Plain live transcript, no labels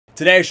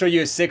Today I show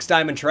you a 6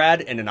 diamond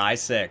trad and an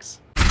I6.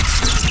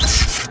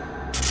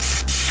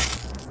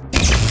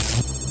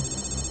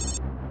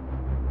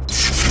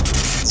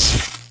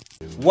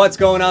 What's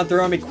going on?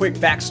 Throw me a quick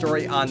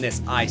backstory on this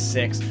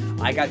I6.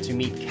 I got to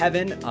meet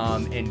Kevin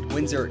in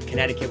Windsor,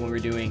 Connecticut when we were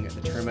doing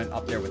the tournament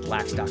up there with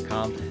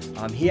lax.com.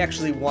 He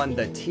actually won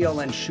the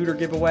TLN shooter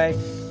giveaway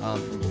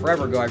from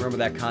forever ago. I remember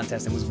that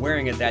contest and was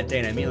wearing it that day,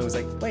 and I immediately was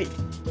like, wait,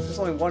 there's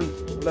only one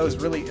of those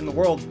really in the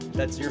world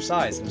that's your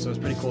size. And so it was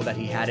pretty cool that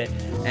he had it.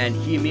 And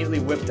he immediately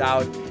whipped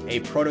out a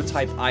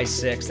prototype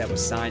I6 that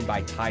was signed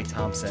by Ty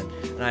Thompson.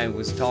 And I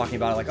was talking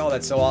about it like, oh,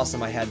 that's so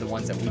awesome. I had the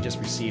ones that we just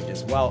received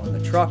as well in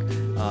the truck.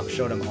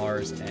 Showed him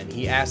ours, and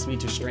he asked me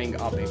to string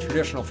up a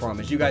traditional for him.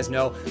 As you guys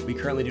know, we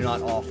currently do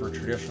not offer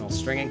traditional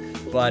stringing,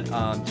 but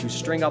to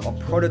string up a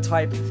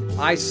prototype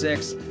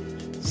I6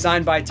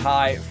 signed by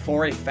Ty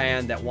for a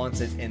fan that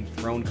wants it in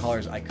throne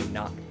colors, I could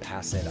not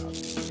pass it up.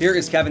 Here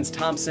is Kevin's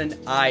Thompson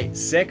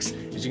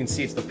I6. As you can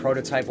see, it's the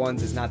prototype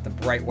ones. It's not the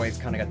bright white. It's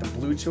kind of got the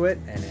blue to it,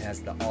 and it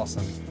has the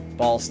awesome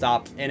ball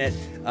stop in it.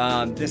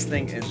 This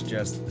thing is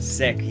just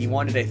sick. He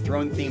wanted a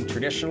throne-themed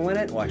traditional in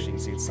it. Well, actually, you can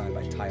see it's signed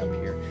by Ty up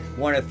here.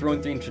 Wanted a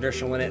throne-themed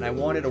traditional in it, and I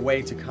wanted a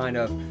way to kind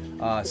of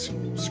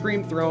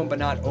scream throne, but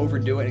not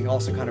overdo it, and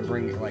also kind of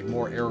bring like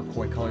more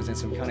Iroquois colors in.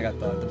 So we kind of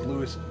got the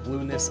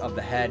blueness of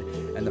the head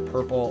and the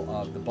purple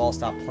of the ball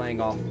stop playing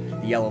off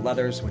the yellow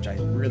leathers, which I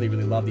really,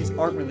 really love. These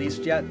aren't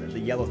released yet, the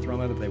yellow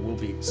throne leather, but they will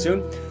be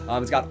soon.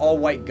 It's got all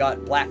white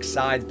gut, black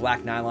sides,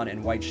 black nylon,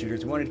 and white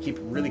shooters. We wanted to keep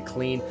it really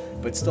clean,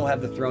 but still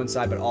have the throne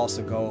side, but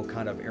also go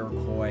kind of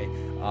Iroquois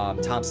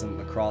Thompson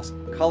Lacrosse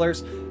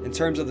colors. In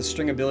terms of the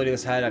stringability of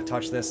this head, I've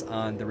touched this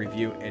on the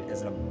review. It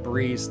is a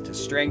breeze to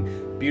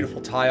string.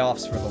 Beautiful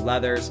tie-offs for the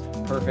leathers.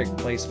 Perfect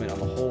placement of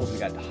the holes. We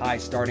got high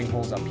starting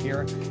holes up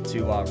here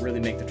to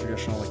really make the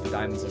traditional, like the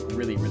diamonds, look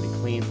really, really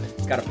clean.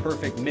 It's got a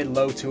perfect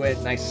mid-low to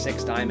it. Nice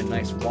 6 diamond,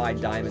 nice wide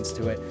diamonds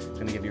to it. It's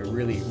going to give you a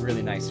really,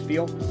 really nice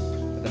feel.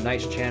 A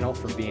nice channel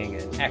for being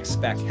an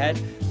X-spec head.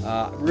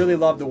 Really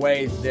love the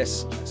way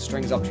this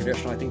strings up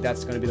traditional. I think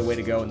that's going to be the way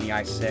to go in the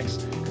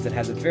i6 because it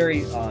has a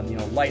very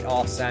light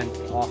offset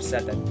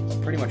that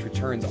pretty much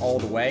returns all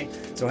the way.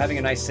 So having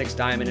a nice 6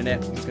 diamond in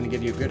it, it's going to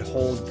give you a good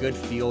hold, good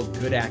feel,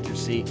 good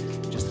accuracy,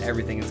 just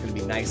everything. It's going to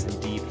be nice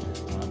and deep,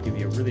 give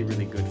you a really,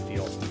 really good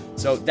feel.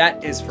 So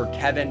that is for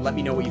Kevin. Let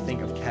me know what you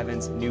think of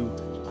Kevin's new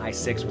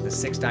I6 with a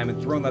 6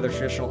 diamond throne leather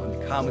traditional in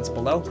the comments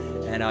below,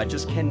 and I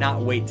just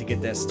cannot wait to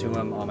get this to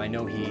him. I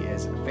know he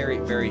is very,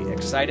 very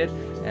excited,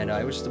 and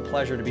it was just a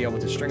pleasure to be able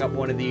to string up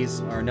one of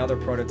these or another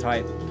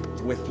prototype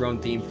with throne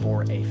theme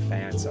for a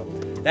fan. So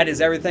that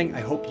is everything.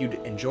 I hope you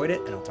enjoyed it,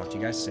 and I'll talk to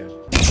you guys soon.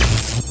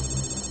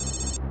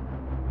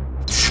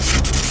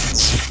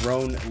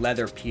 Throne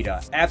leather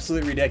pita,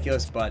 absolutely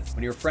ridiculous, but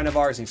when you're a friend of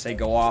ours and you say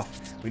go off,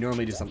 we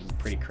normally do something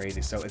pretty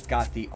crazy. So it's got the